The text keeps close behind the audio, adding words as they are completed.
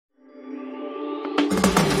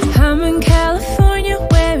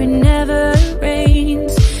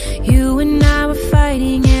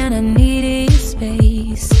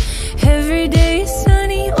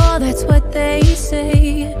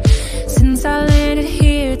find it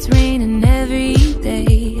here, it's raining every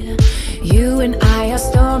day. You and I are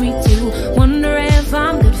stormy too, wonder if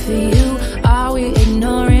I'm good for you. Are we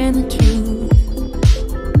ignoring the truth?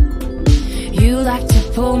 You like to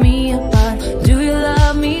pull me apart. Do you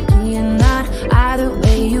love me? Do you not? Either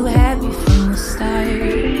way, you had me from the start.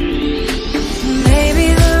 Maybe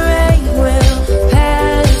the rain will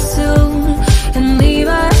pass soon and leave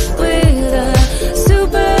us with a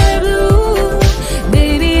super blue.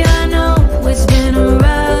 Baby, I know it's been a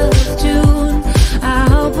rough June. I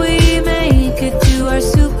hope we make it to our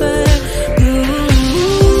super blue.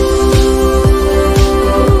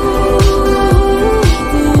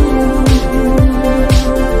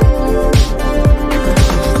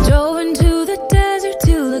 Drove into the desert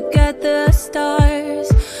to look at the stars.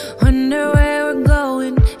 Wonder where we're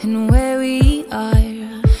going and where we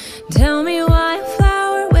are. Tell me why a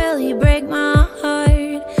flower, will he break my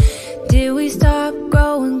heart? Did we stop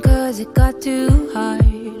growing cause it got too hard?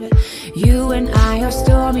 You and I are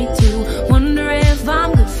stormy too, wonder if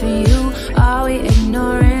I'm good for you. Are we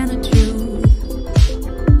ignoring the truth?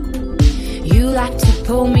 You like to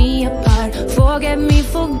pull me apart. Forget me,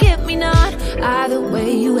 forget me not. Either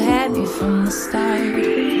way, you had me from the start.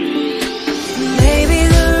 Maybe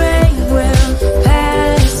the rain will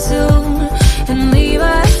pass soon and leave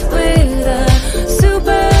us with a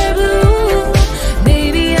super blue.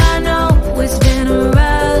 Baby, I know it's been a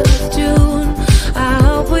rough June. I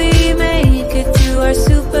hope we make it to our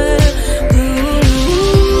super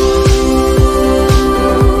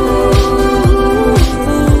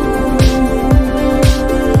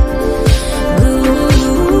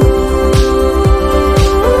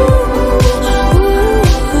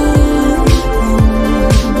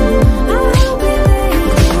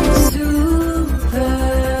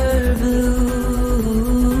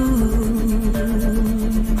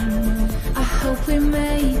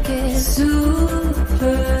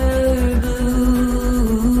super